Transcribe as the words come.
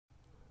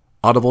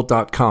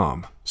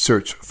Audible.com.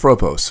 Search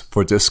Frobose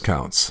for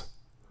discounts.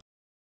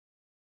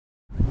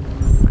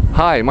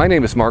 Hi, my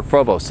name is Mark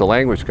Frobose, the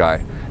language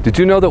guy. Did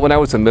you know that when I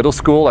was in middle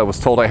school, I was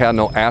told I had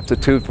no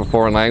aptitude for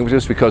foreign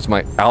languages because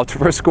my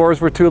algebra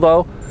scores were too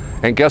low?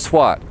 And guess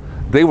what?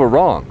 They were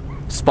wrong.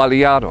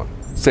 Sbagliaron,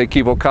 se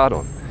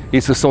equivocaron, y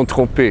se son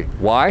trompés.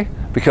 Why?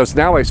 Because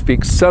now I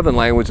speak 7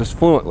 languages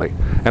fluently,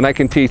 and I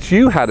can teach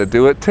you how to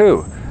do it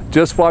too.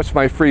 Just watch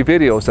my free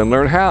videos and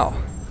learn how.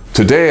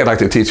 Today I'd like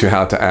to teach you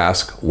how to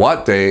ask,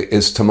 what day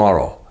is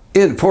tomorrow?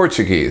 In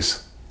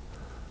Portuguese.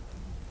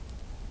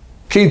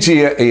 Que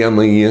dia é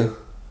amanhã?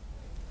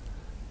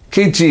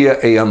 Que dia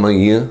é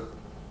amanhã?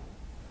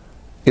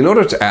 In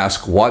order to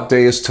ask what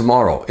day is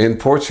tomorrow in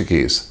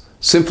Portuguese,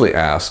 simply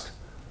ask,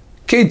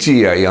 que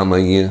dia é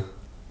amanhã?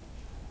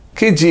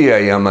 Que dia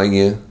é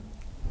amanhã?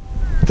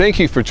 Thank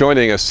you for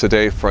joining us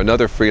today for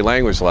another free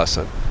language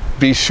lesson.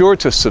 Be sure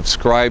to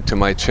subscribe to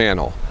my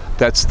channel.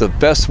 That's the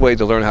best way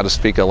to learn how to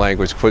speak a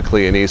language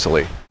quickly and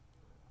easily.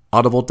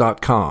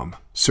 Audible.com.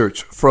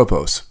 Search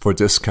Frobose for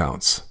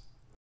discounts.